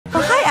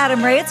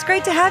Adam Ray. It's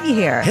great to have you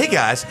here. Hey,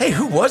 guys. Hey,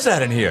 who was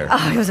that in here?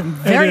 Oh, he was a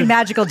very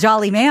magical,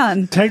 jolly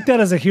man. Take that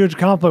as a huge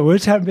compliment. We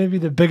just had maybe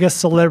the biggest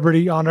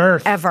celebrity on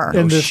earth ever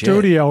in the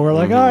studio. We're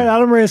like, all right,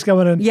 Adam Ray's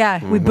coming in.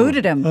 Yeah, we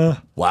booted him.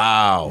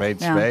 Wow. Made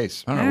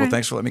space. All right, well,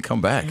 thanks for letting me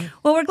come back.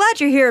 Well, we're glad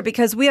you're here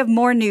because we have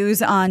more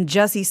news on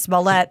Jussie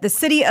Smollett. The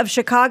city of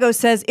Chicago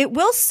says it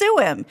will sue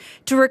him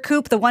to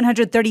recoup the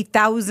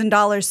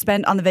 $130,000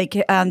 spent on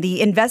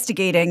the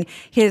investigating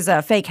his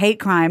fake hate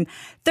crime.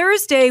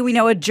 Thursday, we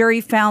know a jury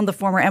found the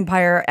former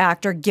Empire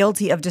actor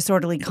guilty of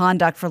disorderly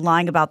conduct for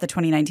lying about the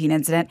 2019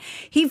 incident.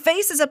 He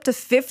faces up to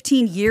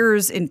 15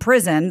 years in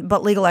prison,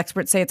 but legal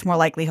experts say it's more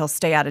likely he'll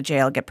stay out of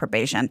jail, get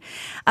probation.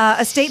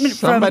 A statement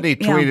Somebody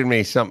from... tweeted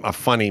me a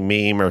funny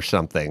meme or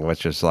something,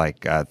 which is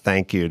like,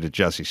 thank you to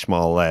Jussie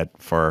Smollett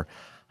for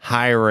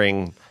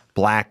hiring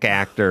black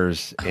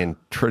actors in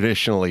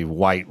traditionally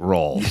white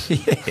roles.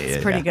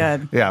 It's pretty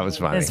good. Yeah, it was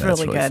funny. It's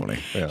really good. funny.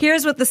 Yeah.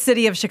 Here's what the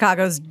city of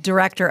Chicago's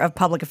director of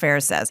public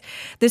affairs says.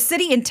 The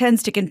city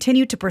intends to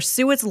continue to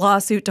pursue its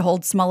lawsuit to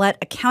hold Smollett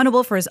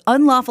accountable for his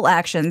unlawful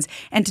actions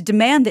and to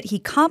demand that he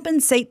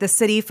compensate the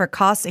city for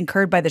costs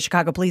incurred by the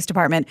Chicago Police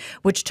Department,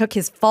 which took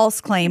his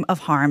false claim of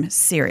harm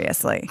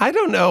seriously. I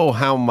don't know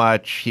how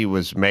much he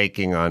was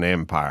making on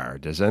Empire.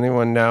 Does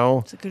anyone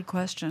know? That's a good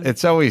question.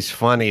 It's always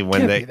funny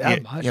when Can't be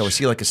that much. Yeah, was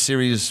he like a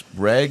series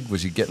reg?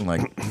 Was he getting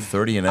like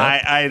 30 and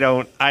up? I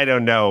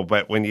don't know,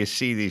 but when you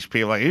see these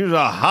people, like, he's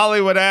a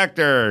Hollywood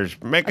actor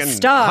making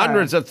star.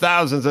 hundreds of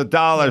thousands of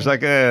dollars,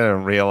 like, I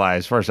don't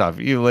realize, first off,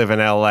 you live in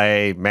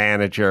L.A.,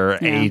 manager,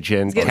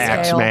 agent, It's getting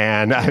tax stale.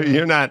 man.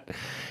 You're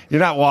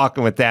not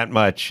walking with that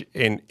much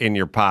in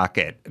your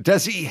pocket.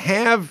 Does he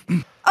have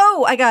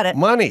Oh, I got it.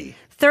 money?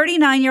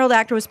 39-year-old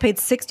actor was paid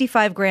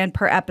 $65,000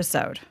 per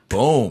episode,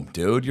 Boom,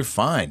 dude, you're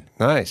fine.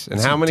 Nice. And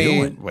What's how he many?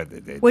 doing? What,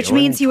 they which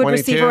doing? means he would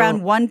receive 22?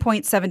 around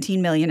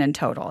 $1.17 million in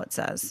total, it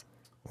says.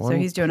 So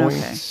he's doing okay.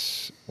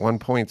 1.17,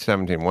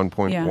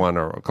 1.1,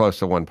 or close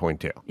to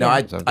 1.2. Now,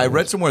 I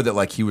read somewhere that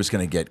like he was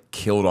going to get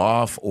killed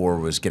off or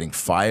was getting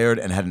fired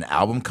and had an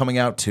album coming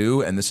out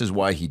too, and this is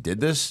why he did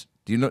this.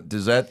 Do you know?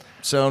 Does that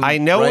sound? I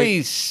know right?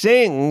 he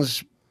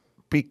sings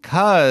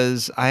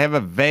because I have a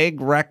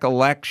vague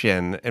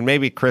recollection, and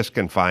maybe Chris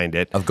can find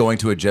it. Of going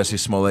to a Jussie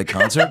Smollett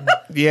concert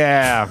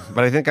Yeah,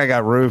 but I think I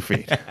got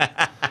roofied.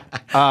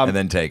 and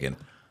then taken.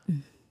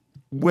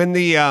 When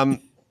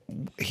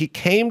he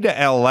came to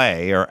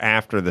L.A., or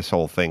after this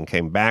whole thing,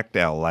 came back to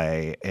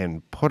L.A.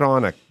 and put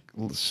on a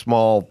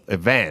small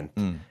event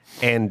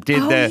and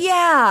did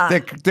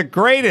the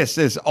greatest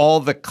is all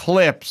the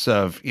clips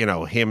of,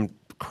 him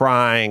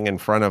crying in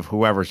front of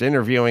whoever's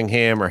interviewing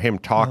him or him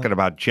talking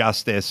about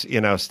justice,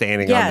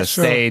 standing on the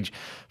stage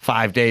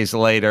 5 days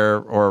later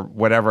or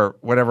whatever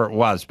it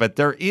was. But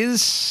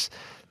there's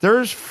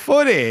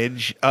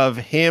footage of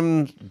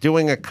him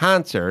doing a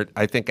concert,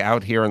 I think,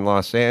 out here in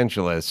Los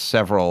Angeles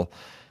several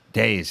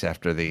days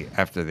after the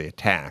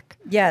attack.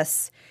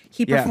 Yes.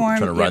 He performed.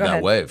 Trying to ride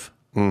that wave.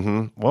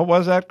 Mm-hmm. What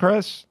was that,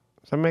 Chris?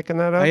 Is I making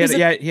that up?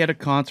 He had a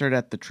concert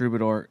at the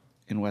Troubadour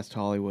in West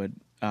Hollywood,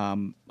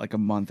 like a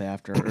month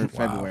after, or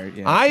February.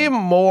 Yeah. I am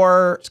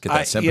more, Let's get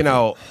that sympathy.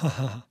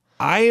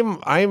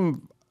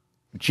 I'm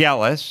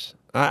jealous.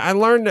 I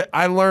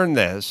learned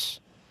this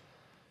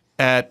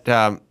at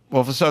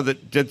so the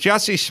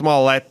Jussie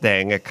Smollett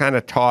thing. It kind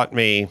of taught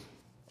me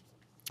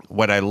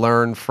what I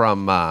learned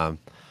from. I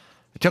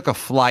took a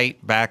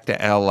flight back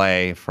to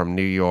L.A. from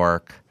New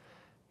York.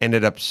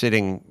 Ended up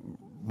sitting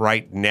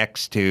right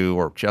next to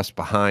or just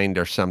behind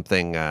or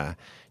something.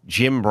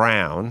 Jim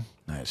Brown,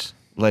 Nice.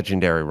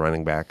 legendary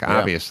running back,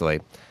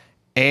 obviously,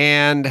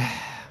 and.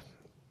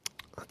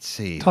 Let's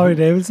see. Tommy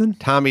Davidson?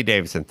 Tommy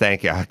Davidson,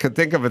 thank you. I could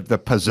think of it, the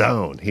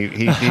Pizzone. He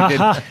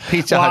did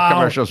Pizza Hut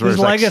commercials where his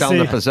he's like selling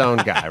the legacy.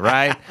 Pizzone guy,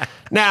 right?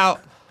 Now,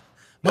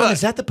 Mom,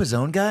 is that the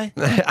Pizzone guy?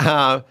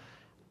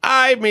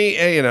 I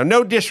mean,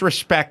 no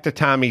disrespect to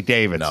Tommy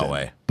Davidson. No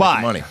way.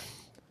 But Money.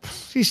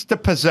 he's the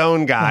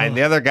Pizzone guy, and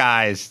the other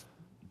guy's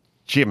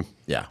Jim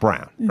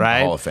Brown,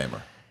 right? Hall of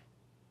Famer.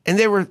 And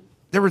they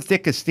were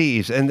thick as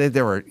thieves, and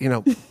they were,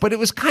 but it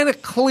was kind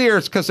of clear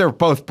it's because they were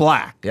both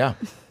black. Yeah.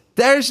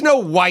 There's no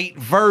white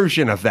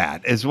version of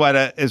that, is what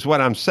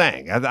I'm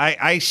saying.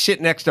 I sit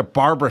next to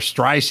Barbara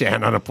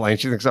Streisand on a plane.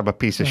 She thinks I'm a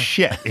piece of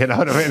shit. You know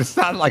what I mean? It's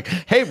not like,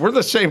 hey, we're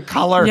the same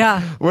color.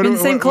 Yeah, What in do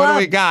the same what club. do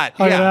we got?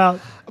 Hug it out.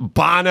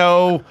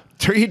 Bono.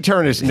 He'd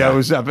turn his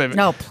nose up at,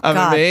 Nope. up at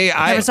God. me.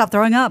 Never stop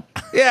throwing up.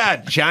 Yeah,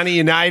 Johnny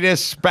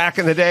Unitas back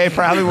in the day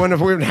probably wouldn't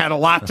have even had a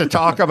lot to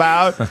talk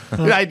about.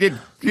 I did,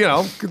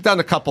 done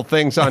a couple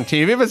things on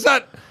TV, but it's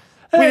not.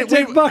 Hey,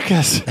 Dick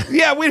Buckus.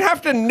 Yeah, we'd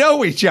have to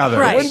know each other.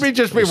 Right. It wouldn't be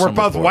just we're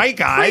both white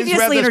guys. We had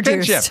Previously this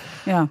introduced. kinship.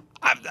 Yeah.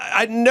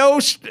 I know.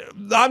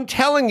 I'm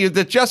telling you,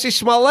 the Jussie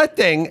Smollett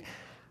thing.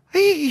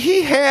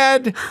 He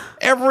had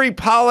every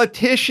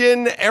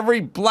politician, every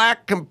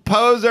black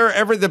composer,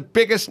 the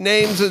biggest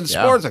names in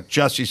sports. Like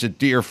Jussie's a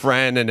dear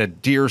friend and a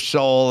dear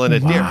soul and a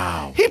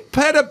dear. He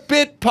had a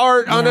bit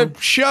part on a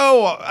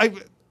show.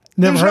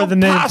 Never heard the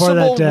name before that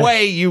day. There's no possible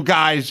way you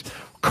guys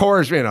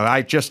course,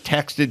 I just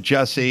texted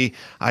Jussie.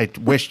 I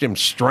wished him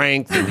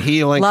strength and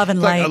healing. Love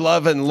and light.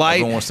 Love and light.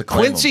 Everyone wants to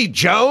claim Quincy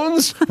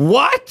Jones?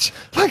 What?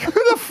 Like, who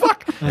the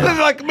fuck?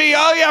 Like me?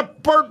 Oh, yeah,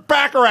 Burt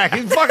Bacharach.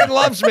 He fucking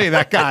loves me,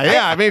 that guy.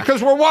 Yeah, I mean,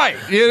 because we're white.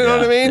 You know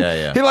what I mean?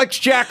 Yeah. He likes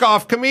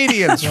jack-off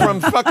comedians from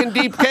fucking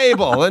Deep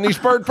Cable, and he's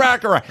Burt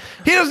Bacharach.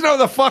 He doesn't know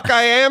the fuck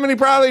I am, and he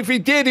probably, if he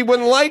did, he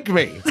wouldn't like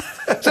me.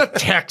 He's not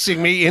texting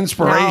me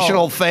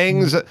inspirational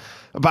things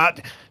about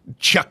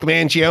Chuck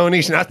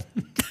Mangione's not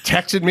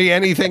texted me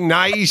anything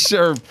nice,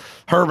 or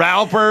Herb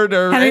Alpert,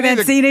 or Henry any of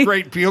the Mancini.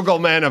 great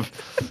buglemen of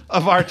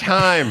our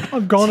time.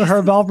 I'm going to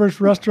Herb Alpert's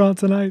restaurant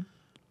tonight.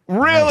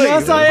 Really?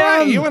 Yes, I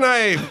am. You and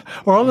I.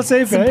 We're on the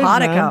same page,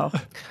 Simpatico.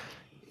 man.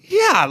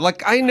 Yeah,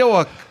 like I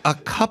know a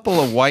couple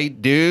of white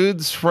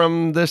dudes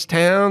from this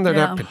town. They're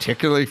not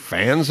particularly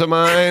fans of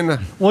mine.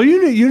 Well,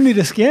 you need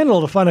a scandal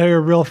to find out who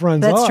your real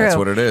friends That's are. true. That's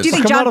what it is. Do you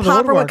think Come out John of the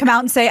Popper would woodwork. come out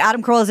and say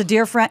Adam Carolla is a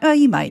dear friend? Oh,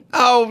 he might.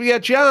 Oh yeah,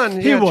 John.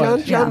 He would.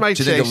 John Yeah. might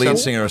Do you say think the lead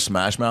something. singer of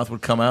Smash Mouth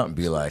would come out and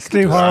be like,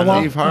 Steve Harwell.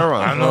 Steve Harwell.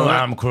 I know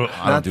I'm cool.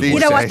 I don't do these You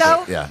know what, days.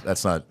 though? Yeah,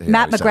 that's not. yeah,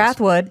 Matt he sounds- McGrath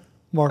would.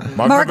 Mark.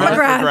 Mark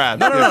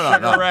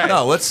McGrath.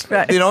 No. Let's.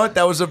 You know what?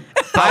 That was a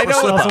proper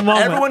slip That's a up.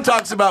 moment. Everyone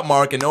talks about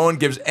Mark, and no one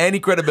gives any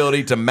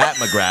credibility to Matt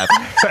McGrath,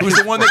 who's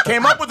the one that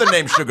came up with the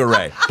name Sugar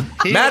Ray.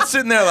 Matt's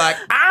sitting there like,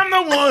 I'm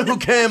the one who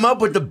came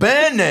up with the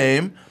band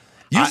name.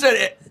 You said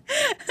it.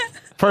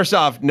 First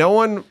off, no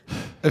one.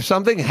 If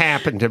something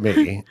happened to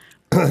me,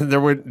 there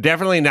would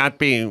definitely not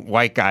be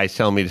white guys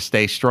telling me to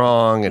stay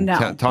strong and No.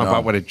 talk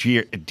about what a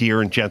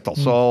dear and gentle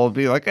soul. It'd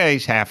be like, hey,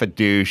 he's half a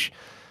douche.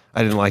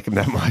 I didn't like him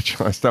that much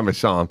last time I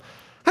saw him.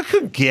 I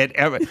couldn't get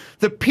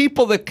the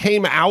people that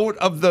came out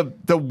of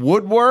the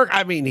woodwork.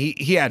 I mean,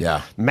 he had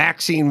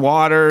Maxine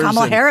Waters,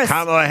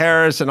 Kamala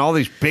Harris, and all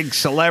these big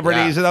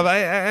celebrities.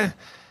 Yeah. And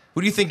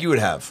Who do you think you would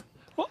have?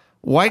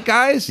 white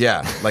guys?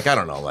 Yeah, like I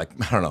don't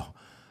know,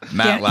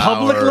 Matt Lauer,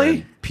 Publicly?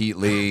 and Pete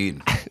Lee.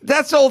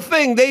 That's the whole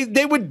thing.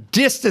 They would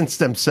distance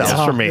themselves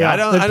from me. Yeah, I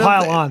don't. they'd I don't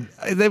pile thi-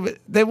 on.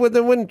 They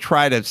wouldn't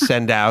try to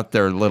send out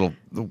their little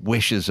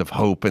wishes of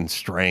hope and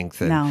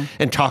strength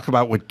and talk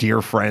about what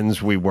dear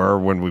friends we were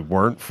when we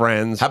weren't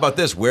friends. How about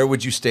this? Where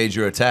would you stage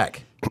your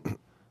attack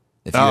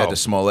if you had to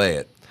Smollett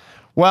it?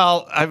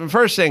 Well,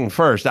 first thing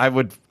first, I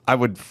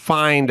would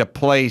find a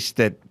place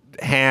that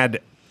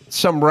had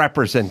some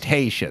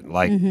representation,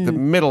 like the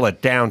middle of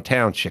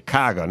downtown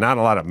Chicago. Not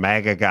a lot of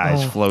MAGA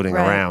guys floating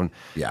around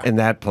in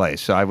that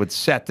place. So I would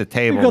set the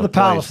table. You go in to a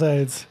place-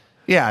 Palisades.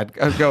 Yeah,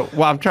 I'd go.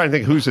 Well, I'm trying to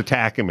think who's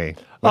attacking me.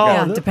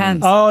 Yeah, it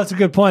depends. Oh, that's a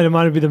good point. It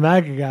might be the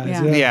MAGA guys.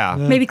 Yeah. Yeah.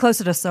 Maybe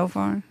closer to so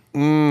far.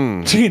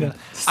 Gina,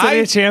 City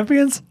of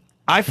Champions?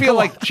 I feel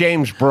like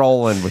James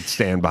Brolin would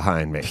stand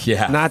behind me.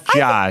 Yeah. Not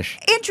Josh.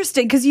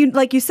 Interesting, because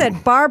like you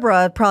said,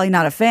 Barbara probably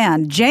not a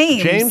fan.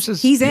 James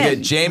is- he's You in.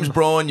 get James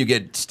Brolin, you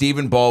get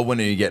Stephen Baldwin,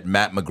 and you get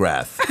Matt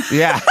McGrath.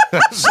 Yeah.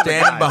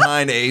 Standing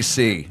behind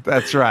AC.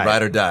 That's right.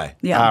 Ride or die.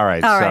 Yeah. All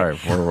right. Sorry.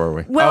 Where were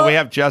we? Well- we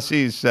have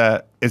Jussie's.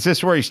 Is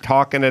this where he's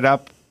talking it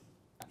up?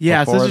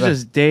 Yeah, so Before this is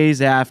the- just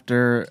days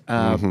after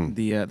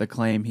the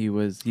claim he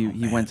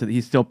went to.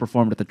 He still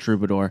performed at the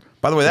Troubadour.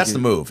 By the way, that's the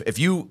move. If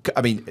you,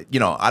 I mean,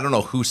 I don't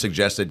know who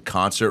suggested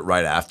concert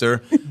right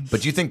after,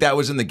 but do you think that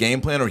was in the game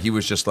plan, or he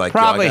was just like,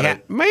 Probably yo, I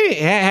gotta, may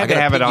have to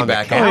have it on the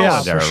piggyback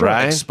calendar, for sure.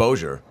 right?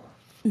 exposure?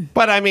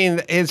 But I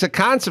mean, it's a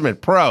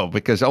consummate pro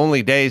because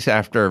only days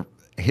after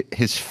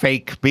his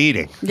fake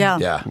beating. Yeah.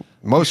 Yeah,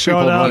 Most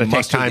people Showed up. want to take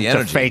Mustered time the to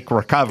energy. fake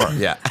recover.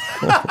 yeah.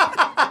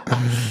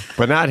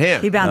 But not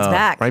him. He bounced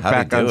back. Right How'd he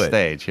back on do it?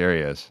 stage. Here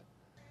he is.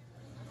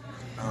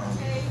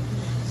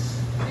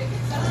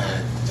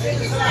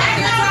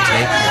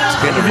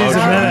 It's getting He's a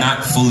emotional. minute. I'm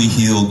not fully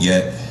healed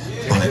yet,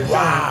 but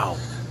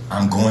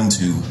I'm going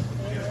to,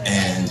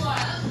 and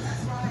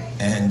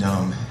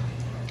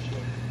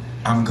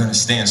I'm gonna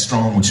stand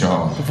strong with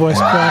y'all. The voice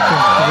cracking.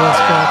 The voice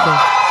cracking.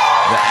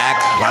 The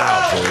act,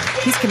 wow,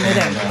 dude. He's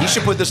committed. He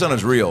should put this on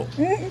his reel.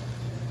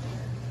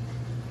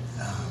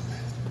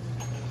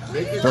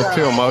 Don't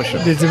feel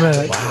emotional. Needs a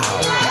minute.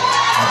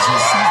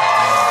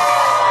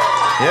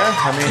 Yeah,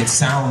 I mean, It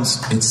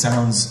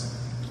sounds.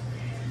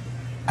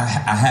 I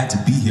had to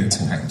be here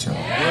tonight, y'all.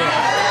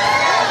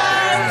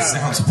 And it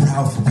sounds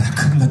proudful, but I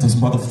couldn't let those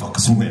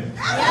motherfuckers win.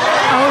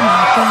 Oh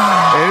my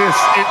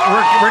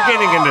God. We're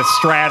getting into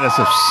stratus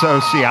of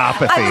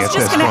sociopathy I was at this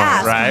just point, going to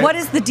ask, right? what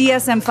is the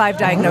DSM-5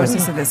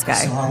 diagnosis of this guy?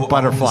 So I will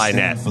Butterfly always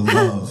stand net. for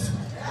love.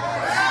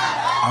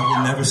 I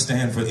will never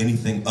stand for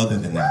anything other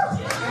than that.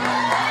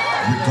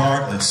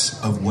 Regardless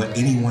of what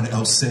anyone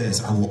else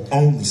says, I will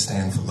only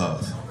stand for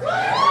love.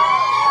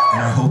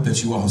 And I hope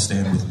that you all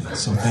stand with me.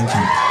 So thank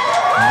you.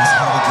 And let's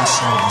have a good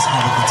show. Let's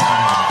have a good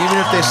time. even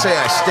if they say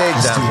I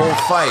staged that whole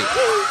fight.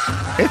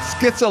 It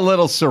gets a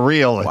little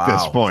surreal at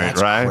this point,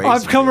 that's right? crazy.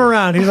 I've come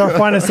around. He's our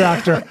finest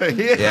actor.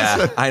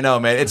 Yeah, I know,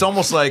 man. It's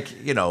almost like,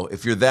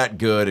 if you're that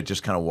good, it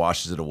just kind of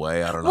washes it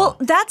away. I don't know. Well,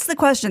 that's the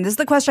question. This is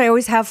the question I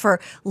always have for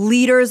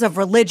leaders of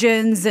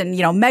religions and,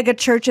 mega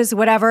churches,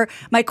 whatever.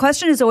 My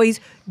question is always,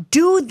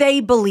 do they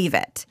believe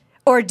it?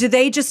 Or do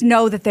they just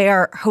know that they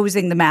are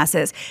hosing the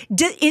masses?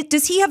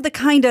 Does he have the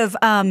kind of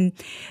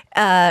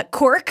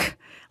quirk,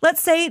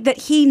 let's say, that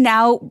he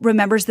now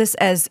remembers this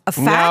as a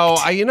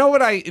fact? No, you know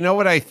what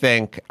I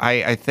think?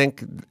 I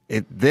think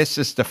this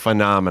is the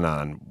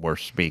phenomenon we're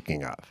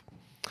speaking of.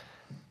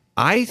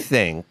 I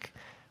think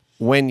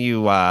when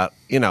you, I've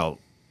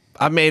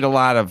made a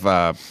lot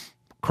of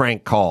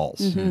crank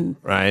calls,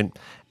 right?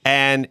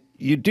 And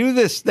you do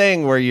this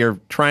thing where you're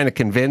trying to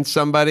convince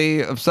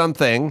somebody of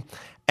something,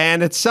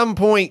 and at some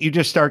point you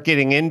just start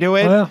getting into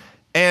it. Well,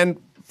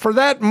 and for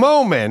that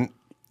moment,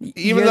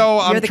 even though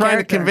I'm the trying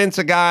character. to convince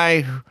a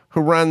guy who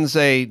runs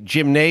a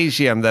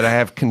gymnasium that I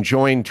have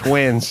conjoined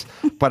twins,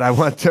 but I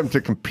want them to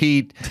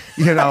compete,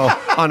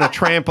 on a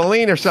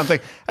trampoline or something,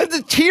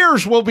 the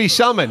tears will be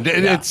summoned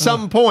at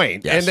some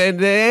point. Yes.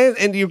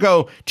 And you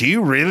go, do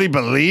you really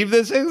believe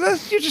this?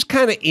 You're just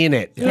kind of in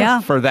it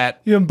for that.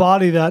 you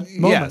embody that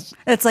moment. Yes.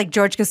 It's like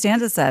George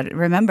Costanza said,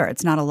 remember,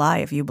 it's not a lie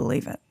if you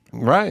believe it.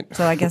 Right.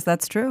 So I guess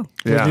that's true.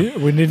 Yeah.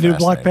 We need a new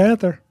Black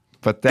Panther.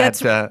 But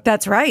That's right.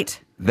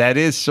 that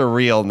is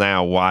surreal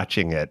now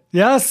watching it.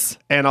 Yes.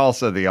 And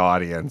also the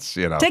audience,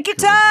 Take your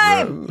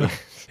time.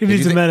 He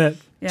needs a think- minute.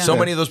 Yeah. So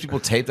many of those people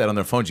tape that on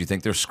their phones. You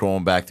think they're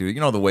scrolling back through,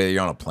 the way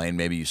you're on a plane,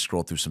 maybe you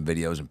scroll through some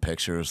videos and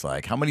pictures.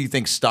 Like, how many do you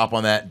think stop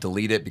on that,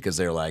 delete it because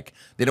they're like,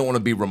 they don't want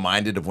to be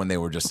reminded of when they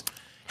were just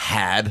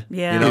had,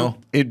 Yeah.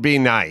 It'd be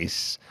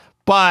nice.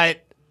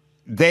 But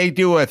they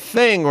do a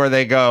thing where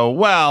they go,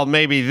 well,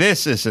 maybe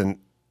this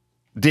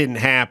didn't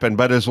happen,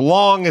 but as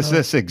long as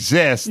this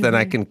exists, then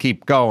I can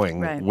keep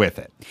going Right. with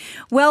it.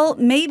 Well,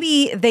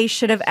 maybe they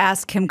should have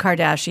asked Kim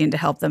Kardashian to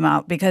help them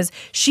out because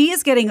she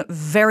is getting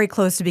very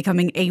close to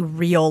becoming a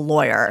real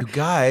lawyer.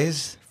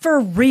 Guys. For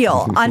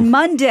real. On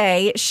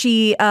Monday,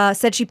 she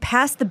said she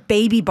passed the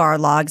baby bar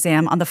law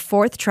exam on the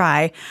 4th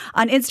try.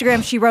 On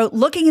Instagram, she wrote,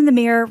 looking in the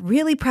mirror,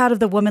 really proud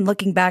of the woman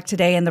looking back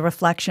today in the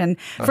reflection.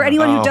 For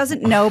anyone who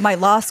doesn't know my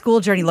law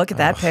school journey, look at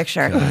that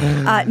picture.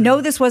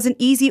 No, this wasn't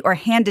easy or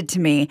handed to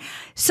me.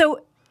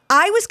 So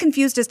I was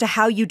confused as to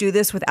how you do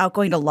this without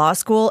going to law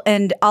school,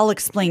 and I'll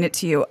explain it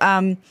to you.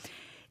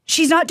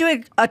 She's not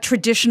doing a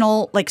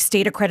traditional,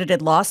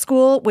 state-accredited law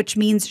school, which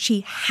means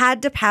she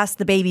had to pass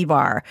the baby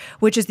bar,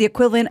 which is the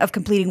equivalent of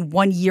completing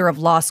 1 year of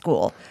law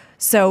school.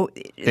 So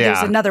there's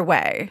another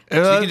way.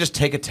 So you can just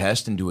take a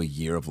test and do a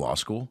year of law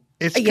school?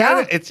 It's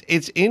Yeah.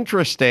 it's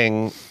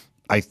interesting,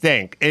 I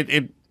think.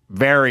 It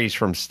varies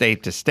from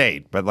state to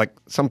state, but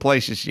some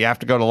places you have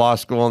to go to law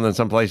school, and then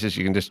some places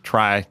you can just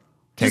try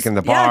taking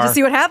the bar. Yeah, just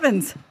see what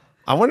happens.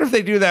 I wonder if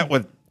they do that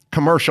with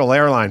commercial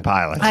airline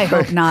pilots. I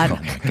hope not.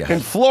 In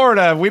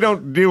Florida, we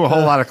don't do a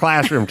whole lot of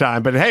classroom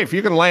time, but hey, if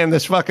you can land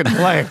this fucking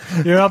plane,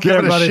 You're up give there,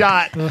 it a buddy.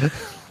 shot.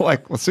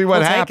 We'll see what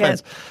We'll take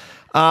happens.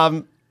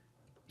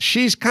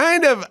 She's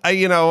kind of,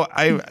 you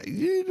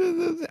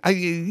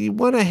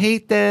want to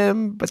hate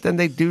them, but then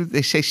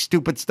they say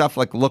stupid stuff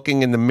like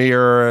looking in the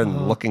mirror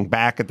and looking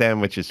back at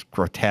them, which is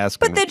grotesque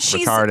But and then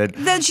she's retarded.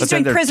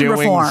 doing they're prison doing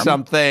reform.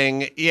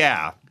 something.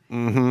 Yeah.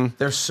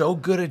 They're so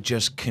good at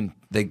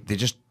they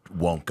just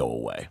won't go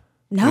away.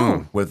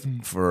 No.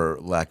 For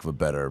lack of a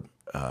better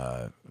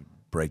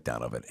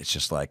breakdown of it, it's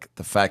just like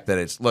the fact that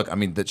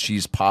that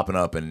she's popping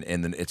up and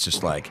then it's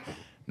just like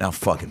now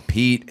fucking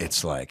Pete.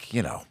 It's like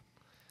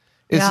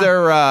Is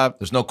there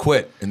there's no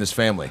quit in this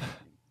family.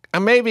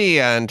 maybe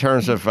in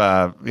terms of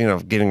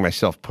getting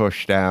myself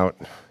pushed out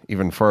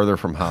even further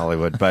from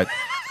Hollywood, but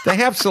they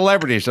have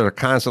celebrities that are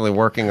constantly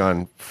working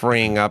on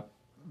freeing up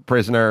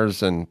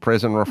prisoners and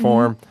prison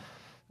reform.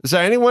 Is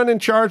there anyone in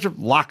charge of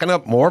locking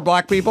up more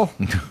black people?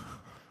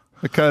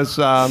 Because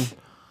I'm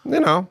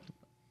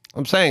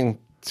saying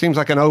seems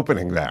like an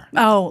opening there.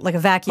 Oh, like a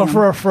vacuum.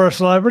 For a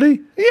celebrity?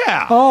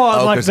 Yeah.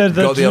 Oh, like 'cause the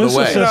go the other judicial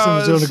way. system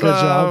is doing a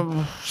good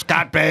job.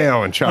 Scott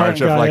Baio in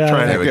charge Right, of yeah.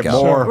 trying There to we get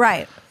go. more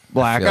Right.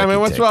 black. I feel like I mean, you'd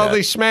what's take with all that.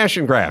 these smash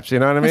and grabs? You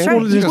know what I mean? That's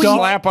right. You just Well,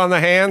 slap on the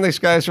hand. These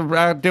guys are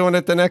out doing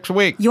it the next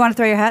week. You want to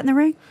throw your hat in the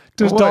ring?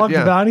 Does What? Dog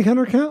Yeah. the Bounty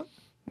Hunter count?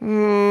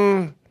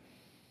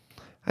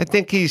 I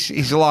think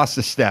he's lost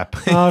a step.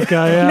 Okay,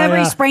 yeah. Remember,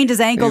 yeah. he sprained his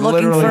ankle He looking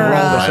literally for. rolled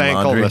his Brian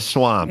ankle in Laundrie. the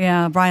swamp.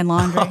 Yeah, Brian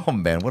Laundrie. Oh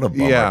man, what a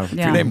bummer. Yeah. If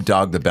Yeah. you're named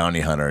Dog the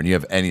Bounty Hunter and you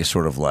have any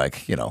sort of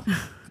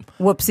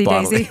Whoopsie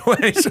bodily-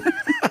 daisy.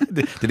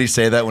 Did he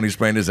say that when he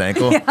sprained his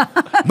ankle? Yeah.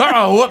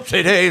 Oh,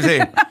 whoopsie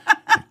daisy.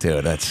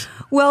 Dude, that's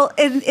Well,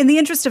 in the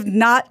interest of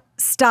not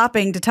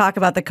stopping to talk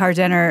about the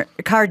Kardashian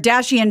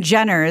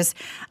Jenners,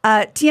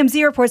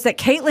 TMZ reports that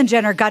Caitlyn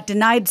Jenner got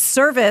denied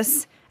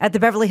service at the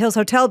Beverly Hills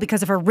Hotel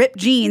because of her ripped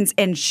jeans,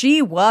 and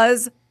she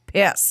was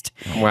pissed.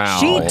 Wow.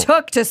 She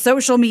took to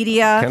social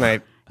media. Can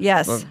I?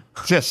 Yes.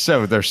 Just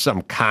so there's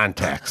some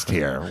context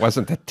here. It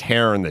wasn't the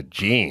tear in the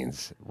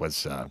jeans. It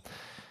was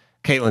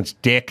Caitlyn's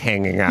dick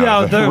hanging out. Yeah,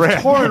 of the they're rib.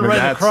 torn right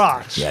That's-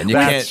 across. yeah, and you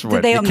That's can't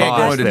what they you omit can't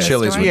that go into story?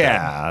 Chili's with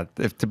that.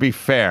 Yeah, to be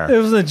fair. It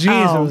was the jeans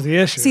that Oh. was the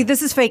issue. See,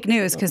 this is fake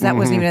news because that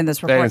wasn't even in this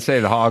They report. didn't say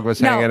the hog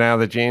was No. hanging out of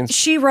the jeans.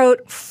 She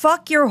wrote,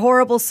 "Fuck your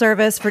horrible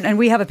service for," and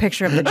we have a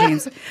picture of the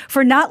jeans,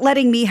 "for not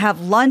letting me have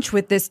lunch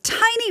with this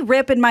tiny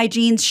rip in my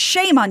jeans.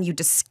 Shame on you.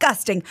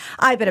 Disgusting.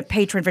 I've been a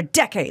patron for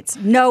decades.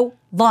 No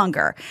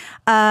longer.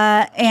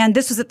 And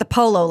this was at the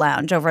Polo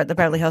Lounge over at the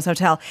Beverly Hills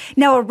Hotel.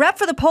 Now, a rep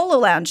for the Polo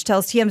Lounge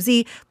tells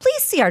TMZ,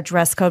 please see our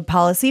dress code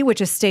policy,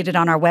 which is stated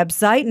on our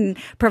website and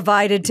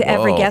provided to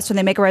every guest when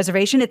they make a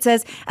reservation. It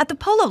says, at the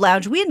Polo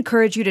Lounge, we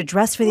encourage you to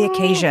dress for the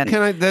occasion.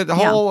 The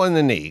hole in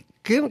the knee.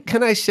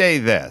 Can I say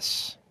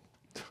this?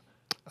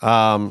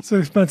 It's an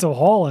expensive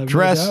hall.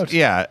 Dress,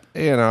 yeah,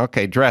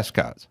 okay, dress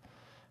codes.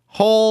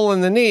 Hole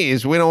in the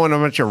knees. We don't want a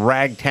bunch of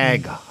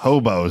ragtag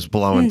hobos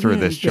blowing through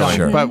this joint.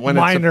 Sure. But when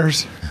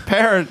minors, it's a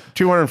pair of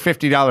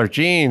 $250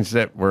 jeans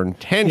that were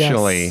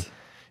intentionally, you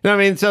know what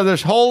I mean? So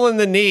there's hole in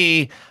the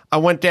knee. I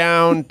went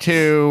down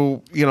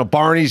to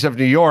Barney's of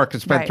New York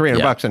and spent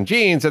 $300 on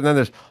jeans, and then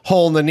there's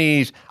hole in the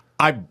knees.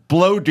 I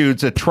blow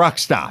dudes at truck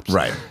stops.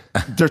 Right.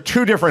 They're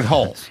two different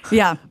holes.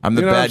 Yeah. I'm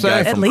the bad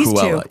guy from At least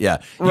Carolla. two. Yeah.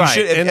 Right.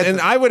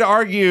 And I would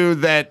argue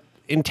that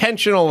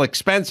intentional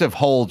expensive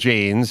hole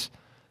jeans,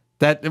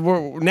 that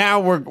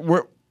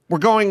we're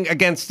going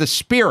against the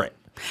spirit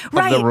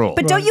of the rule.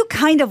 But don't you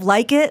kind of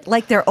like it?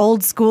 Like their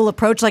old school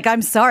approach? Like,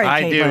 I'm sorry,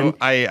 Caitlyn.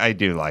 I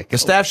do like it. The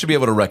staff should be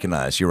able to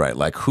recognize, you're right,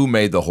 like who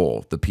made the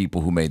hole, the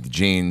people who made the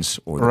jeans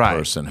or the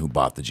person who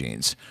bought the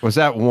jeans. Was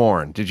that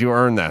worn? Did you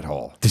earn that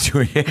hole? Did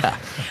you? Yeah.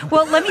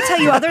 Well, let me tell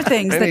you other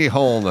things. Any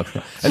hole in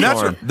the And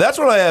that's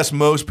what I ask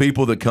most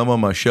people that come on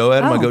my show,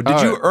 Adam. I go,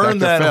 did you earn Dr.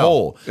 that Phil.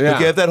 hole? Yeah.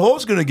 Okay, if that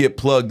hole's going to get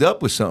plugged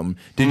up with something,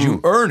 did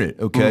you earn it?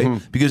 Okay?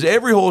 Because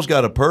every hole's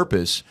got a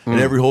purpose, and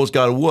every hole's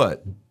got a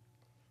what?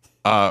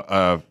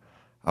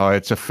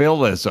 It's a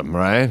philism,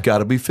 right? Got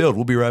to be filled.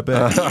 We'll be right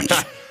back.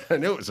 I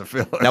knew it was a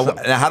philism.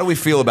 Now, how do we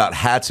feel about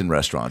hats in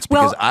restaurants?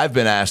 Because I've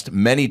been asked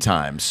many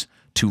times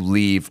to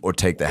leave or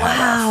take the hat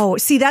off. Wow.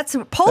 See, that's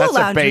a Polo That's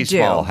Lounge a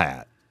baseball would do.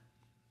 hat.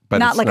 But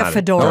Not it's like a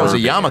fedora. No, it was a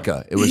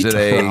yarmulke. It was at a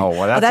that's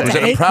it was a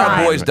at a hate Proud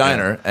crime. Boys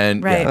diner,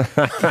 and Right.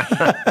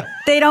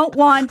 They don't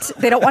want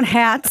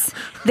hats.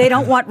 They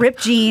don't want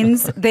ripped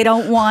jeans. They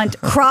don't want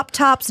crop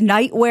tops,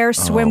 nightwear,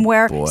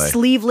 swimwear, boy.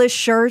 sleeveless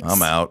shirts.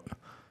 I'm out.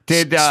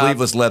 Did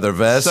Sleeveless leather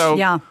vest. So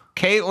Yeah.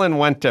 Caitlyn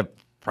went to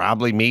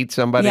probably meet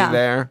somebody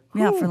there.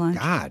 Yeah, for lunch.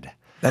 God,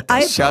 that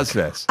I- does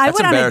this. I That's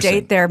went on a embarrassing.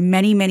 date there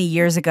many, many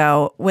years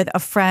ago with a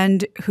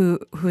friend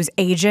whose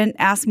agent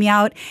asked me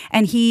out,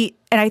 and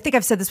I think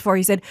I've said this before.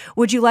 He said,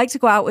 "Would you like to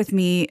go out with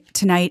me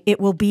tonight? It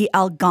will be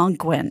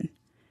Algonquin."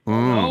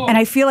 And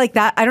I feel like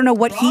that. I don't know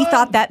what he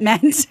thought that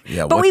meant,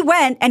 Yeah, but what- we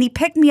went and he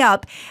picked me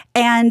up,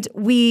 and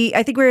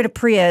I think we were in a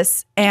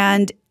Prius,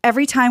 and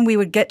every time we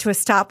would get to a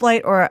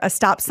stoplight or a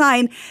stop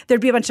sign,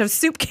 there'd be a bunch of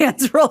soup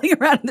cans rolling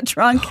around in the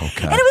trunk, and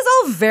it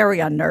was all very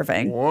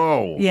unnerving.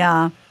 Whoa.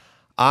 Yeah.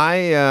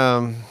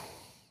 I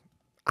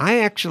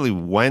actually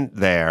went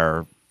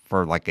there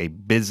for like a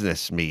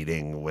business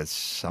meeting with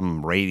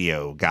some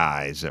radio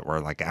guys that were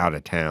like out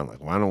of town.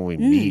 Like, why don't we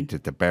meet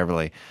at the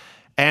Beverly?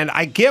 And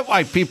I get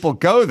why people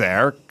go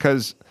there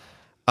because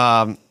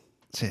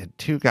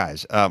two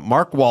guys.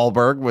 Mark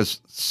Wahlberg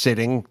was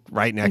sitting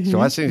right next to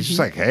us, and he's just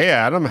like, "Hey,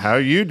 Adam, how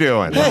you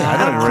doing?" Hey, I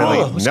didn't really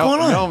Carolla, what's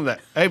going on? know him.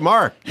 Hey,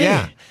 Mark.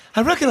 Yeah,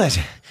 I recognize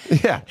you.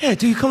 yeah. Yeah,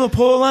 do you come to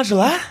Polo Lounge a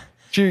lot?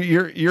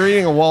 You're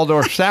eating a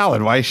Waldorf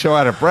salad. Why are you so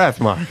out of breath,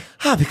 Mark?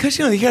 Ah, because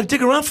you got to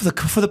dig around for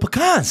the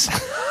pecans.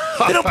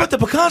 They don't put the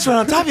pecans right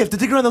on top. You have to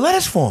dig around the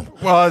lettuce for them.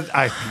 Well,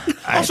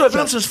 Also, I've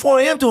been up since 4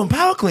 a.m. doing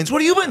power cleans.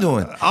 What have you been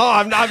doing?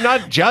 I'm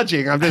not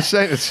judging. I'm just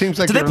saying it seems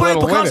like Did they you're a put any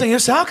little pecans winning. on your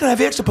salad? Can I have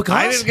the extra pecans?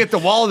 I didn't get the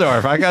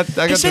Waldorf. I got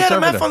They say I had a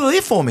man conservative. to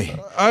leave for me.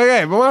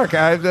 Okay, Mark.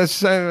 I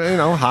just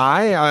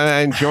hi. I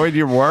enjoyed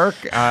your work.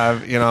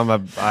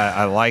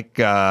 I like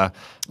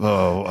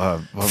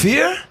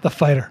Fear? The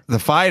fighter. the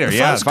fighter. The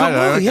Yeah, Fighter's a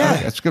good movie,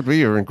 yeah. That's good.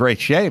 You're in great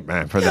shape,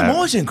 man. For Yeah, I'm that.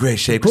 always in great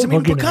shape because I'm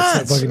eating Boogie Nights,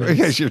 pecans. Boogie Nights.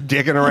 Because you're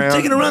digging around.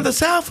 Digging around the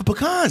south for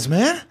pecans,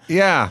 man.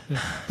 Yeah.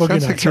 Boogie Sounds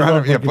like Nights. you're I out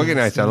love of- yeah, Boogie Boogie Nights.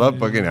 Nights. I love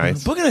Boogie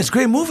Nights. Boogie Nights,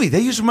 great movie.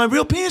 They used my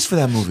real penis for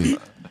that movie.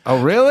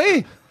 Oh,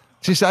 really?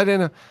 Jeez, I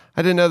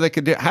didn't know they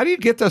could do. How do you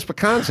get those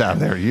pecans out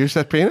there? You use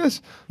that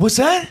penis? What's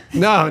that?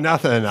 No,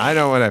 nothing. I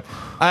don't want to.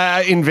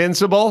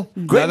 Invincible.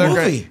 Great Another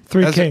movie.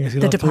 Three That's- Kings. You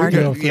The love Three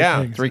Departed. Kings.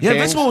 Yeah, Kings. Three Yeah, Kings.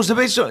 Invincible was the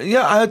base.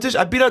 Yeah,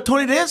 I beat out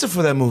Tony Danza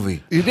for that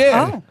movie. You did.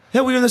 Oh.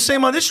 Yeah, we were in the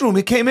same audition room.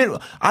 He came in.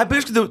 I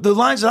basically the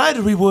lines that I had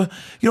to read were,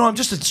 I'm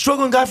just a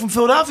struggling guy from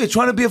Philadelphia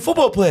trying to be a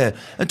football player.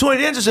 And Tony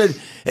Danza said,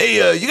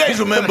 "Hey, you guys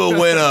remember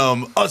when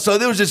so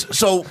there was this.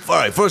 So all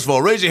right, first of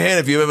all, raise your hand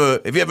if you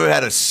ever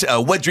had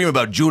a wet dream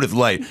about Judith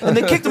Light." And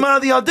they kicked him out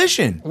of the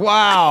audition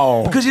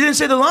Wow. because he didn't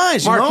say the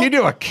lines. Mark, you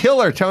do a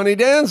killer Tony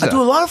Danza. I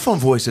do a lot of fun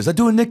voices. I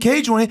do a Nick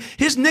Cage one.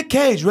 Here's Nick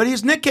Cage. Ready?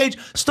 Here's Nick Cage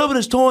stubbing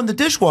his toe in the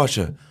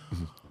dishwasher.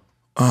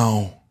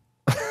 Oh.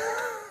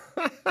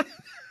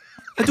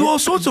 I do all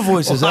sorts of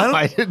voices. Wow,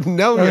 I I didn't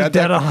know That you was had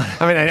dead that. on.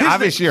 I mean,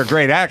 obviously you're a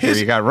great actor.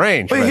 You got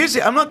range. Wait,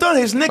 but- I'm not done.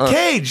 Here's Nick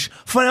Cage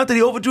finding out that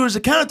he overdrew his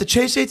account at the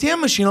Chase ATM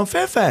machine on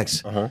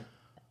Fairfax.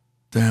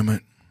 Damn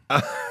it.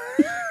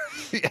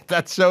 Yeah,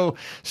 that's so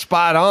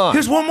spot on.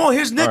 Here's one more.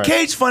 Here's Nick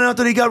Cage finding out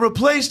that he got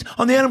replaced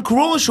on the Adam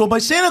Carolla show by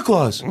Santa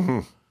Claus.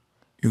 You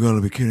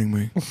gotta be kidding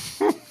me.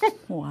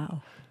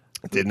 Wow.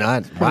 Did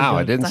not. Wow,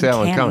 I didn't see that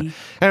one uncanny. coming.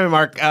 Anyway,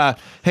 Mark,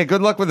 hey,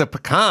 good luck with the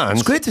pecans.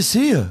 It's great to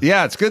see you.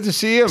 Yeah, it's good to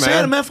see you, Say hi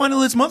to man. Matt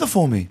Finalist's mother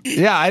for me.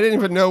 Yeah, I didn't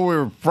even know we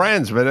were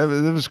friends, but it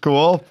was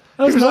cool.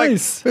 That was He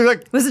nice.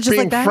 Was it just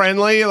being like that?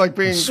 friendly, like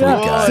being cool?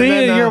 guy. and See,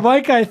 then, your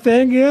white guy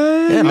thing.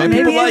 Yeah. Yeah, man, maybe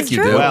people it like is you,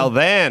 true. dude. Well,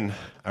 then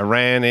I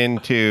ran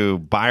into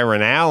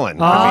Byron Allen,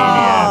 comedian,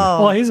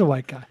 Well, he's a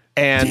white guy.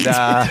 and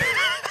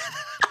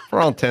for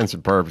all intents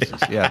and purposes,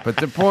 yeah. But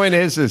the point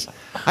is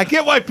I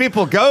get why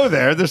people go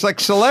there. There's like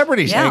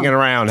celebrities Yeah. hanging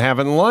around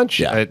having lunch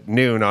Yeah. at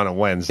noon on a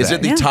Wednesday. Is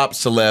it the top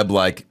celeb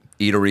like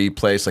eatery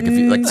place? Like if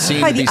you like seen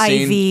to Probably be the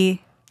seen?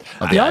 Ivy.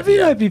 Oh, The Ivy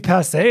yeah. might be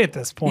passe at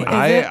this point.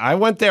 I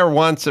went there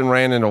once and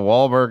ran into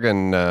Wahlberg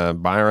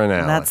and Byron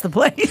Allen. That's the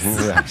place.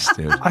 Nice,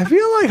 dude. I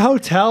feel like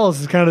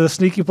hotels is kind of the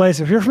sneaky place.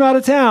 If you're from out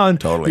of town,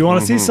 Totally. you want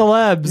to see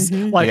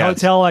celebs, like Yes.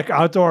 hotel, like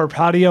outdoor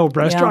patio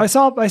restaurant.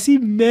 Yeah. I see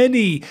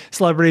many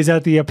celebrities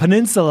at the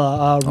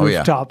Peninsula Oh, yeah.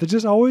 rooftop. They're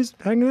just always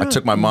hanging out. I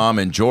took my mom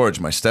and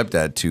George, my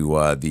stepdad,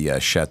 to the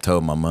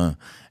Chateau Mama.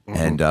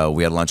 And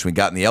we had lunch. We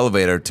got in the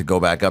elevator to go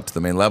back up to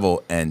the main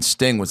level, and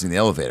Sting was in the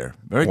elevator.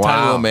 Very tiny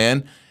Wow. little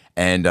man.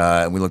 And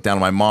we looked down,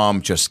 and my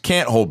mom just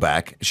can't hold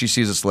back. She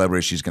sees a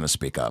celebrity, she's going to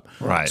speak up.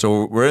 Right.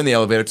 So we're in the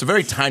elevator. It's a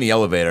very tiny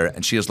elevator,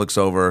 and she just looks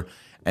over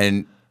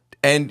and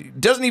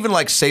doesn't even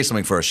like say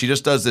something first. She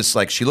just does this,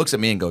 like she looks at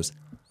me and goes,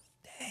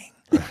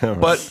 "Dang,"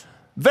 but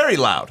very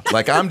loud.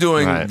 Like I'm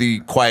doing Right. the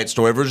quiet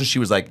story version. She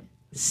was like,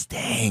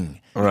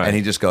 "Sting," Right. and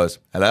he just goes,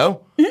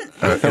 "Hello."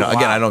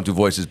 Again, I don't do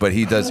voices, but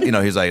he does.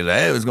 He's like,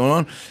 "Hey, what's going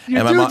on?" You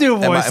and do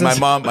and voices.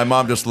 my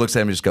mom just looks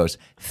at him and just goes,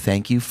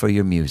 "Thank you for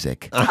your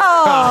music."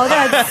 Oh,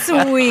 that's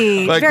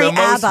sweet. Like Very the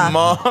most ABBA.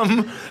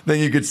 mom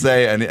thing you could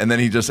say, and then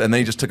he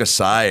just took a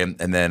sigh, and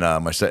then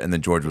and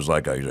then George was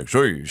like, he's like,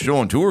 "So you still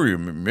on tour? You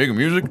making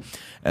music?"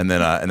 And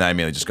then I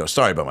immediately just go,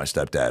 "Sorry about my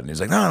stepdad," and he's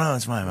like, "No,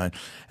 it's fine."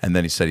 And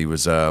then he said he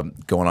was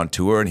going on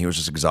tour and he was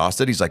just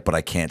exhausted. He's like, "But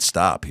I can't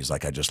stop." He's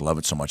like, "I just love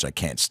it so much, I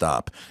can't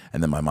stop."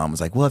 And then my mom was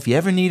like, "Well, if you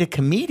ever need a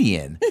comedian,"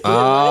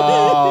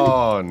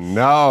 Oh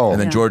no! and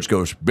then George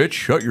goes, "Bitch,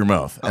 shut your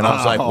mouth." And I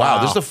was like, "Wow,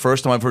 this is the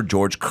first time I've heard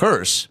George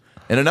curse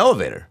in an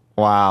elevator."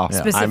 Wow.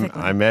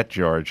 Specifically. I met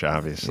George,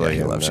 obviously. Yeah,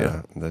 he in, loves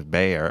you. the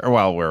Bay Area.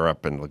 Well, we're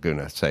up in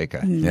Laguna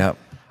Seca. Yep.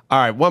 All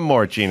right, one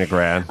more, Gina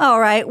Grad. All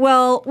right.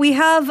 Well, we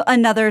have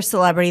another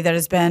celebrity that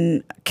has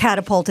been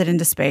catapulted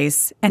into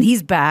space, and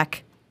he's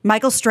back.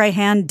 Michael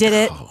Strahan did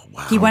it. Oh,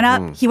 He went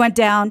up, he went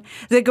down.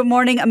 The Good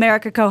Morning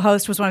America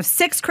co-host was one of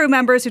 6 crew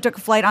members who took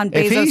a flight on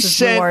If he Bezos' Blue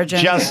sent Origin.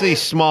 Jussie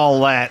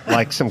Smollett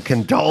like some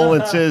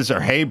condolences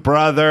or "Hey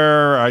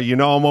brother," or, "You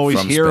know I'm always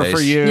From here space.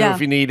 for you Yeah. if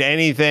you need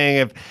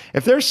anything,"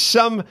 if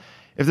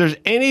there's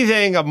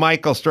anything of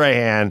Michael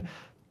Strahan,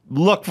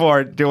 look for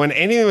it doing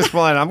anything with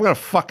Smollett, I'm gonna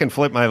fucking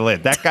flip my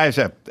lid. That guy's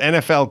a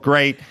NFL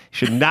great.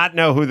 Should not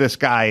know who this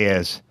guy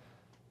is.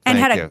 and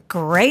Thank had you. a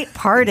great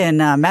part in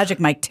Magic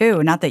Mike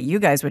 2. Not that you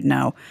guys would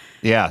know.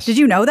 Yes. Did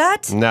you know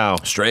that? No.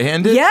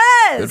 Strahan did?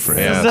 Yes. Good for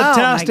This him. is a Oh,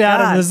 test, my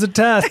Adam. God. This is a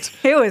test.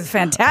 It was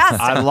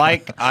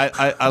fantastic.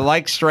 I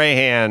like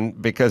Strahan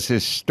because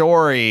his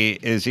story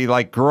is he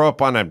like grew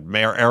up on an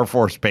Air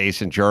Force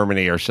base in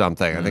Germany or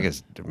something. I think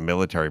it's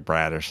military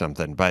brat or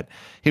something. But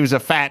he was a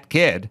fat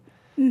kid,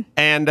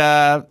 and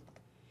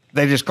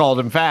they just called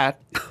him fat.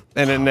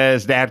 And then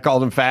his dad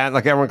called him fat.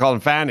 Like everyone called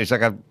him fat. And he's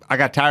like, I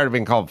got tired of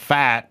being called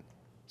fat,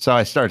 so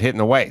I started hitting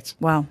the weights.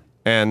 Wow.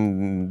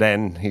 And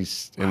then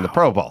he's in the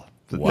Pro Bowl.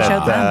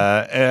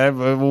 Wow.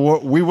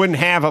 We wouldn't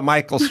have a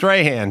Michael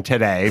Strahan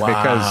today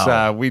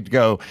because we'd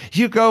go,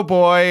 "You go,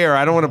 boy," or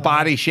 "I don't want to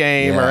body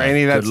shame," or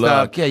any of that Good stuff.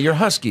 luck. Yeah, you're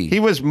husky.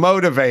 He was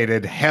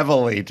motivated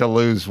heavily to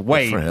lose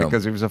weight for him.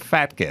 because he was a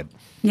fat kid.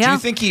 Yeah. Do you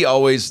think he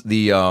always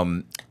the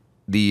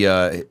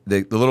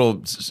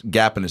little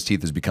gap in his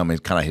teeth is becoming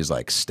kind of his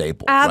like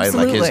staple, right? Like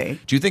Absolutely.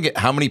 do you think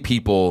how many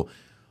people?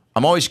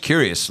 I'm always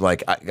curious.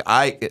 Like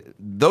I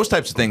those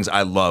types of things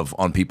I love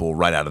on people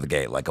right out of the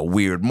gate, like a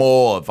weird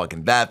mole, a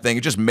fucking bad thing.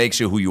 It just makes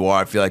you who you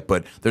are. I feel like,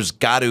 but there's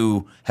got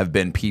to have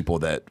been people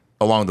that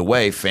along the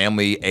way,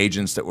 family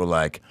agents that were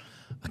like,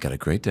 "I got a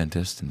great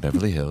dentist in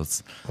Beverly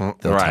Hills. They'll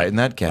Right. tighten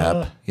that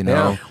gap, you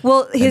know.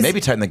 Well, and maybe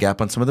tighten the gap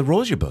on some of the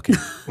roles you're booking."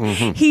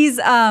 He's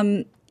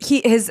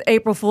his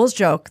April Fool's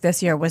joke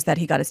this year was that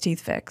he got his teeth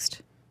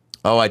fixed.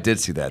 Oh, I did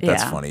see that.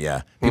 That's Yeah. funny.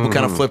 Yeah, people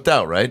kind of flipped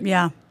out, right?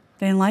 Yeah.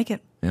 They didn't like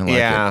it. They didn't like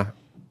Yeah. it.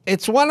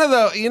 It's one of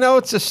the,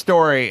 it's a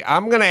story.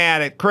 I'm going to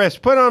add it. Chris,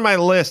 put on my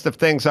list of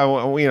things I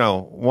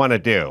want to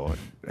do.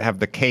 Have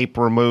the cape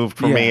removed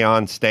for me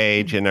on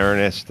stage in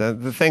earnest. The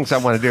things I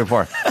want to do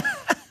for.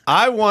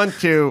 I want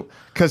to,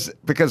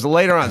 because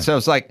later on, so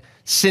it's like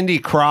Cindy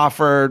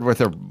Crawford with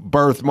her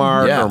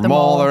birthmark Yeah. or The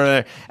mole mole. or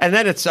there. And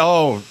then it's,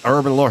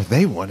 urban lore.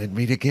 They wanted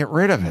me to get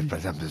rid of it,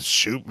 but I'm the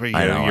super,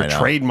 I know. your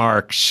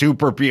trademark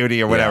super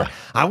beauty or whatever. Yeah.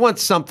 I want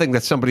something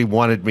that somebody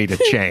wanted me to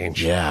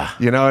change. Yeah.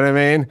 You know what I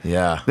mean?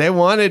 Yeah. They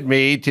wanted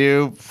me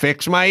to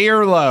fix my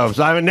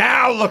earlobes. I mean,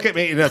 now look at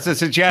me. That's the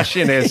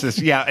suggestion is this.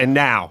 Yeah. And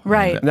now.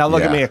 Right. Now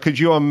look at Yeah. me. Could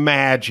you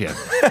imagine?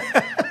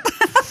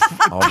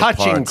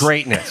 touching parts.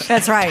 greatness.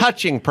 That's right.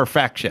 Touching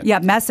perfection. Yeah,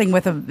 messing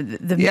with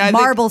the Yeah, I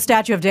marble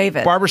statue of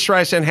David. Barbara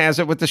Streisand has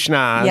it with the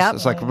schnoz. Yep.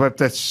 It's like with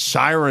the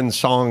siren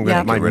song that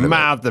Yep. my Get rid of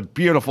mouth, the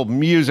beautiful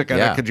music,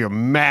 Yeah. could you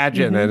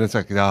imagine? And it's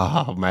like,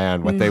 oh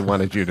man, what they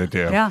wanted you to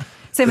do. Yeah.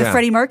 Same with Yeah.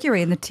 Freddie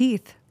Mercury and the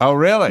teeth. Oh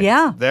really?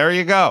 Yeah. There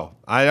you go.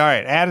 All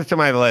right, add it to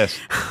my list.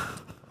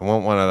 I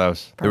want one of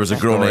those. There was a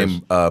girl stories.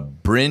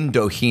 named Bryn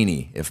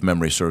Doheny, if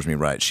memory serves me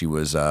right. She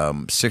was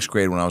 6th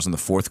grade when I was in the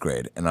 4th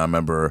grade, and I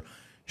remember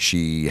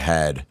she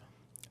had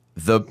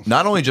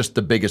not only just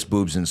the biggest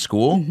boobs in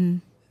school,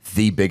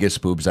 the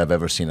biggest boobs I've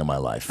ever seen in my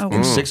life.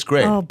 In 6th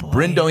grade, Oh, boy.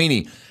 Bryn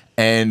Doheny.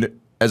 And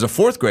as a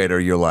 4th grader,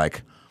 you're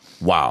like,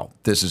 wow,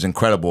 this is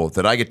incredible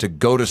that I get to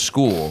go to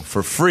school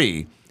for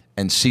free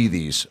and see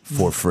these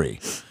for free.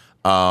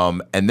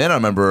 And then I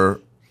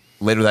remember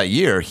later that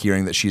year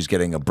hearing that she's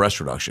getting a breast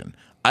reduction.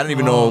 I didn't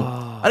even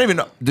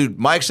know. Dude,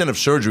 my extent of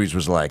surgeries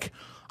was like,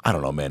 I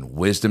don't know, man,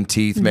 wisdom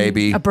teeth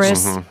maybe. A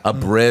bris. A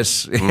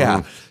bris.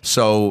 Yeah.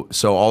 So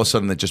all of a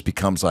sudden it just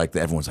becomes like,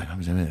 everyone's like,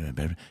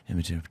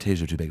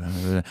 potatoes are too big.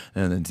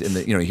 And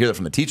then, you hear that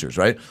from the teachers,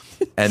 right?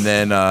 And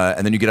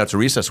then you get out to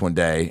recess one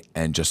day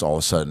and just all of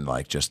a sudden,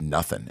 like, just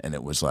nothing. And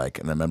it was like,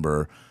 and I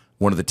remember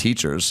one of the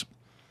teachers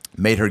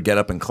made her get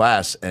up in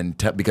class and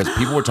because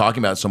people were talking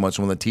about it so much.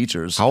 One of the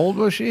teachers, How old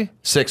was she?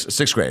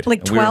 sixth grade, Like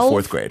and we were in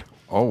 12? 4th grade.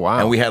 Oh wow.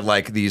 And we had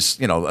like these,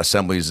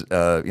 assemblies,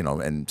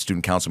 and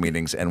student council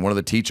meetings. And one of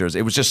the teachers,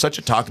 it was just such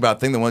a talked about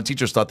thing that one of the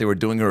teachers thought they were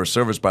doing her a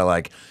service by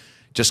like,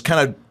 just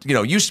kind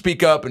of, you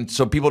speak up, and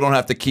so people don't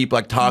have to keep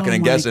like talking Oh,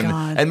 and my guessing.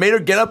 God. And made her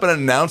get up and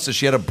announce that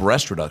she had a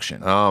breast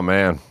reduction. Oh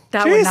man.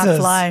 That would not Jesus.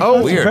 fly. Oh,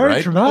 That's weird, very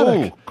right?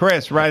 dramatic. Oh,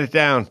 Chris, write it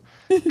down.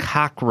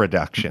 Cock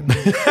reduction.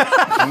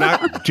 I'm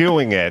not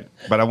doing it,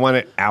 but I want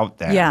it out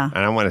there. Yeah.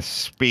 And I want to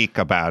speak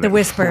about The it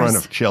whispers. in front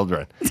of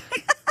children.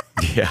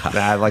 Yeah.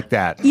 I like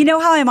that. You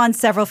know how I'm on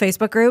several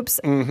Facebook groups?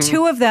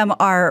 2 of them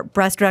are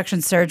breast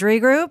reduction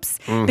surgery groups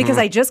because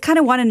I just kind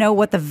of want to know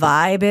what the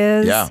vibe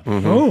is. Yeah.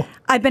 Oh,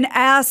 I've been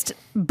asked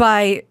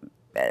by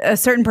a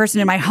certain person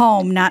in my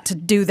home not to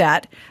do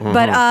that.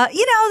 But,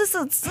 this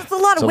is it's a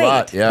lot It's of a weight.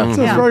 lot. Yeah. sounds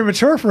very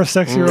mature for a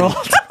 6-year-old.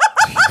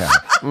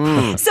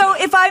 So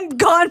if I'm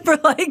gone for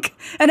like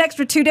an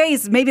extra 2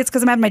 days, maybe it's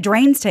because I'm having my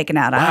drains taken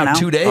out. I don't Wow, know.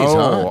 2 days,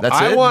 huh? Oh, That's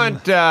I it?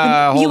 want,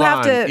 hold You have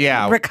on. to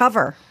yeah.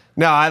 recover.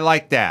 No, I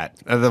like that.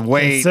 The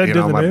weight, said to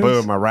the my news.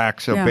 boob, my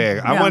rack's so Yeah, big.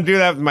 I yeah. want to do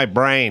that with my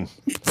brain.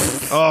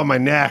 Oh, my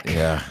neck.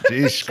 Yeah.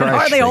 Jesus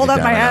Christ. Or they hold up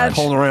my head.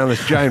 Pulling around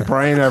this giant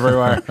brain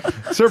everywhere.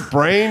 Is there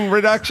brain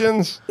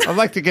reductions? I'd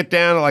like to get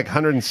down to like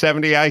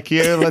 170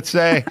 IQ, let's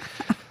say.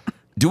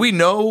 Do we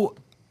know,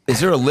 is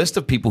there a list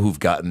of people who've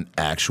gotten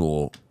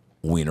actual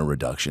wiener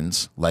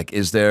reductions? Like,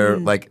 is there,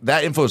 like,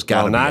 that info's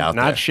got to Well, be out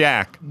not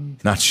there.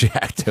 Shaq. Not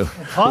Shaq, too.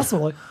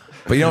 Possibly.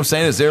 But you know what I'm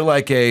saying? Is there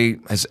like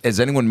has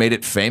anyone made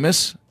it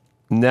famous?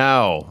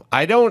 No,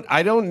 I don't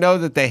know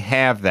that they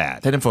have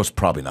that. That info's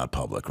probably not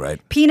public,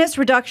 right? Penis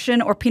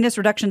reduction or penis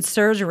reduction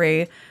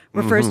surgery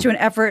refers to an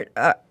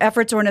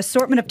efforts or an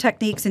assortment of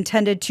techniques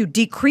intended to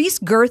decrease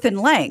girth and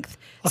length.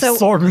 So,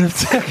 Assortment of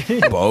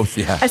techniques. Both,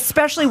 yeah.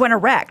 especially when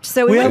erect.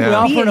 So it We wouldn't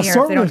offer be an in here if they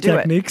assortment don't of do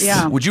techniques. it.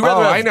 Yeah. Would you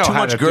rather I have know too how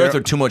much to girth do-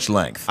 or too much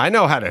length? I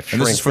know how to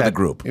shrink. this is for the that-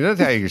 group. You know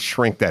how you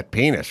shrink that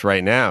penis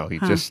right now? You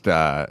just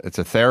it's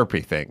a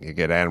therapy thing. You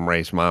get Adam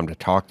Ray's mom to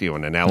talk to you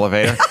in an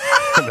elevator.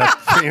 And that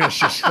penis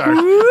just starts.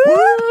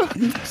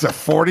 It's a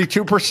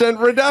 42%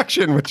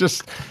 reduction with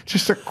just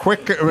a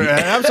quick.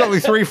 That was only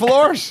 3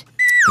 floors.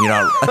 You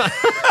know,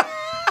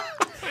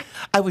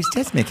 I was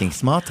just making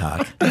small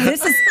talk.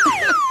 This is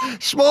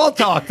Small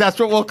talk. That's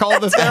what we'll call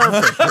the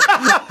therapy.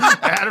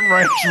 Adam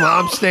Ray's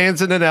mom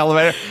stands in an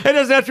elevator. It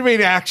doesn't have to be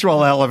an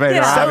actual elevator.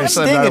 Yeah. So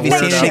Obviously, thing, I'm not have you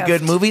worried seen about any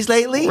good movies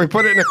lately? We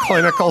put it in a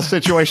clinical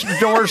situation.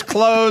 Doors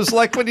closed,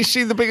 like when you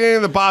see the beginning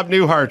of the Bob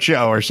Newhart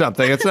show or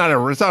something. It's not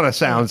a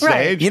sound stage.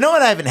 Right. You know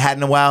what I haven't had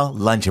in a while?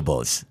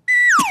 Lunchables.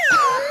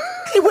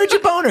 Hey, where'd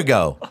your boner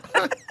go?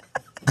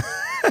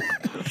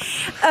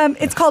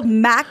 it's called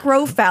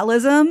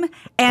macrophallism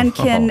and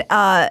can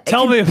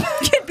Tell me.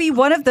 can be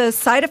one of the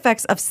side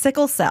effects of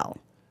sickle cell.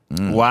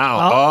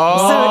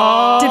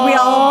 Wow. So did we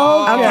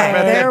all? Okay, I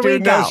bet there that we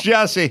dude go. knows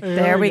Jesse.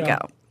 There we go.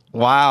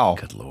 Wow.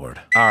 Good Lord.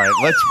 All right,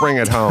 let's bring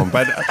it home.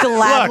 But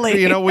Gladly. look,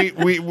 you know, we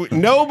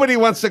nobody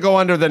wants to go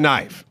under the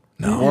knife.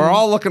 No. We're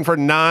all looking for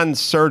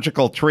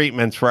non-surgical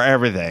treatments for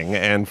everything,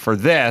 and for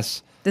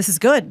this, This is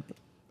good.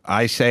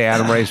 I say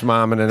Adam Ray's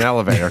mom in an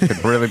elevator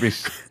could really be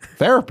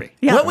therapy.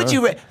 Yeah. What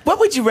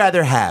would you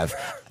rather have?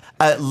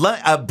 A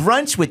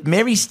brunch with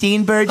Mary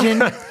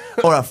Steenburgen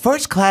or a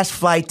first-class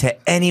flight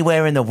to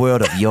anywhere in the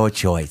world of your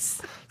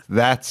choice?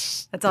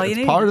 That's all you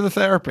need. Part of the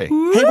therapy.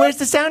 Hey, where's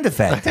the sound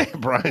effect?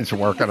 Brian's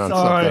working on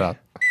all something right.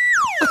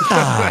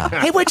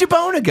 else. Hey, where'd your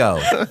boner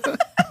go?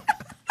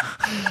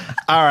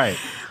 All right.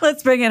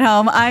 Let's bring it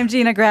home. I'm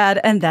Gina Grad,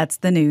 and that's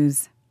the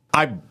news.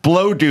 I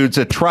blow dudes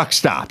at truck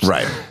stops.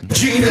 Right.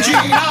 Gina.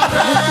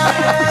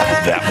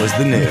 That was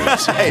the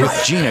news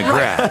with Gina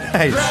Grad. All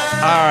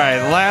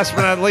right. Last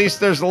but not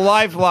least, there's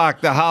LifeLock.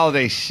 The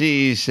holiday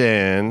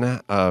season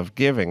of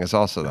giving is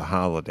also the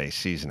holiday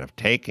season of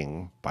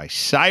taking by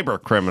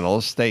cyber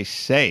criminals. Stay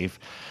safe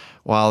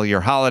while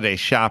you're holiday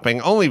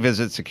shopping. Only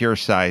visit secure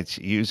sites,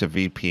 use a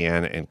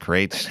VPN, and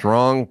create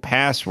strong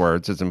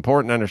passwords. It's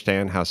important to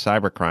understand how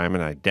cybercrime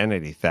and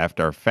identity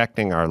theft are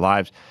affecting our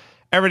lives.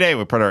 Every day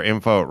we put our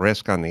info at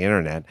risk on the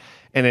internet.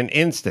 In an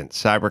instant,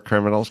 cyber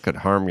criminals could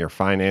harm your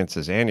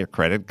finances and your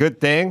credit.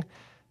 Good thing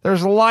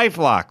there's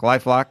LifeLock.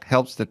 LifeLock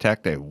helps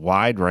detect a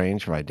wide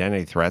range of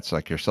identity threats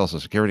like your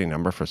social security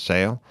number for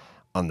sale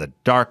on the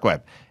dark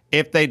web.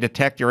 If they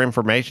detect your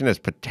information has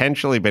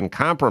potentially been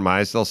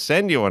compromised, they'll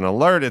send you an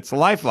alert. It's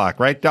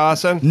LifeLock, right,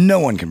 Dawson? No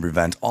one can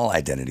prevent all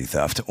identity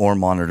theft or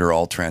monitor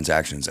all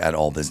transactions at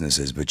all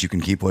businesses, but you can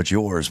keep what's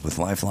yours with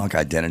LifeLock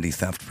Identity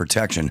Theft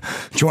Protection.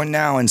 Join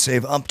now and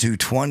save up to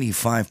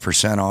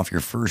 25% off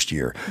your first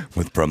year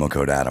with promo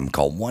code ADAM.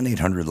 Call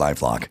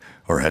 1-800-LifeLock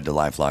or head to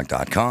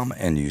lifelock.com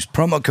and use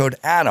promo code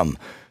ADAM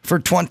for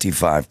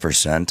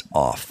 25%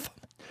 off.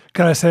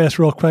 Can I say this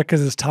real quick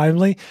because it's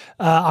timely?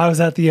 I was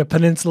at the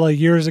Peninsula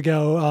years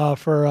ago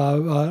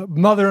for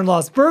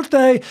mother-in-law's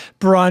birthday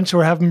brunch.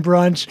 We're having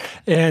brunch,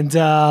 and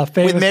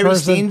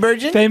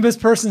famous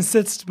person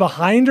sits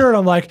behind her, and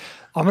I'm like,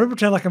 I'm going to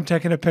pretend like I'm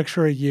taking a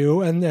picture of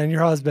you and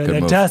your husband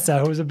and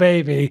Tessa, who's a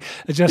baby,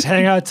 and just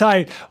hang out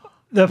tight.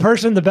 The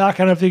person in the back, I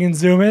don't know if you can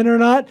zoom in or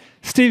not,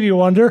 Stevie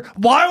Wonder.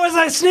 Why was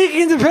I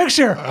sneaking the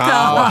picture? Oh,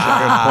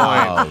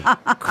 that's a good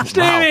point.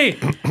 Stevie!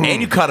 Wow.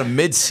 And you caught him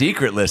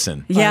mid-secret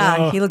listen.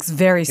 Yeah, he looks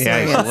very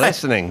serious. Yeah, he's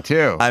listening,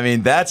 too. I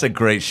mean, that's a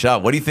great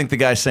shot. What do you think the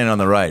guy's saying on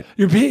the right?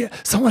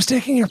 Someone's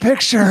taking your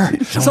picture.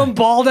 Some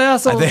bald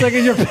ass is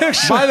taking your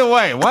picture. By the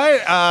way,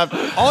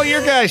 all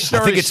your guys'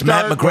 stories I think it's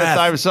Matt start with McGrath.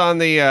 I was on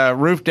the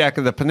roof deck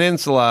of the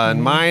Peninsula,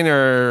 and mine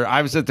are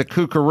I was at the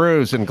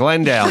Kookaroos in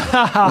Glendale.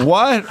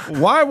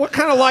 What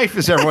kind of life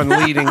is everyone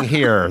leading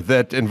here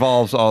that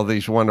involves all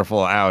these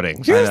wonderful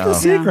outings? Here's the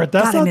secret.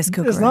 That's God, I not, miss it's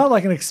Kookaroo. not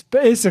like it's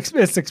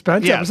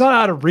expensive. Yes. It's not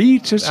out of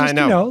reach. It's just, I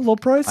know. a little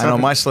price. I know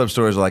my celeb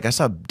stories are like, I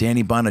saw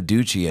Danny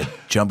Bonaducci at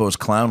Jumbo's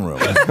Clown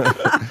Room.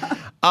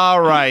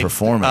 All right.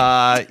 Performing.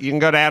 You can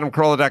go to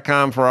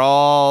AdamCarolla.com for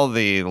all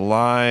the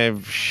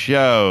live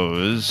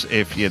shows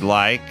if you'd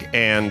like.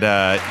 And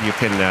you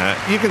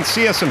can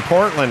see us in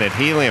Portland at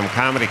Helium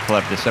Comedy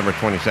Club December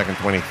 22nd,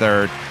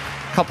 23rd.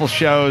 Couple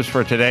shows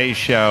for today's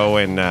show.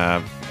 And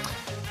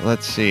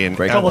let's see. And,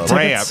 Couple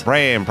Brea tickets.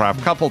 Improv.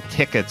 Couple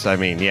tickets, for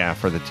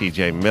the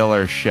TJ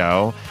Miller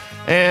show.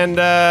 And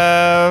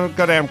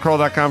go to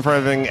AdamCarolla.com for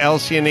everything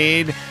else you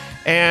need.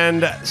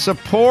 And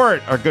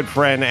support our good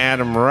friend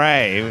Adam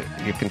Ray.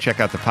 You can check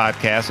out the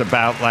podcast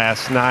about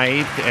last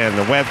night and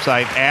the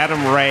website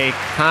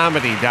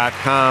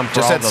adamraycomedy.com for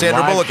Just all had the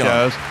Sandra live Bullock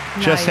shows.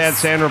 on. Just had Nice.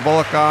 Sandra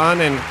Bullock on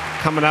and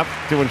coming up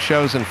doing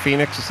shows in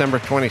Phoenix December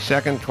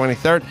 22nd,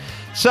 23rd.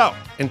 So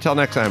until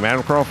next time,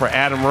 Adam Carolla for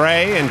Adam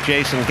Ray and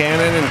Jason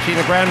Gannon and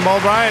Gina Grad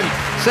Mold Ryan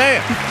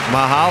saying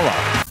mahalo.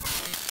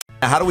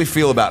 How do we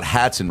feel about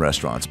hats in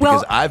restaurants?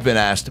 Because I've been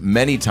asked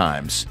many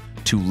times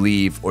to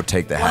leave or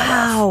take the hat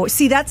off. Wow.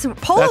 See, that's a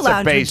Polo That's a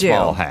Lounge would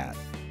baseball do. hat.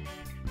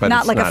 But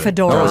Not it's like a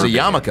fedora. No, it was a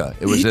yarmulke.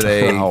 It was at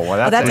a, Oh,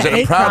 well, that's it was a at a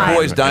hate Proud crime.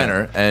 Boys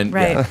diner. And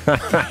Right.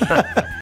 yeah.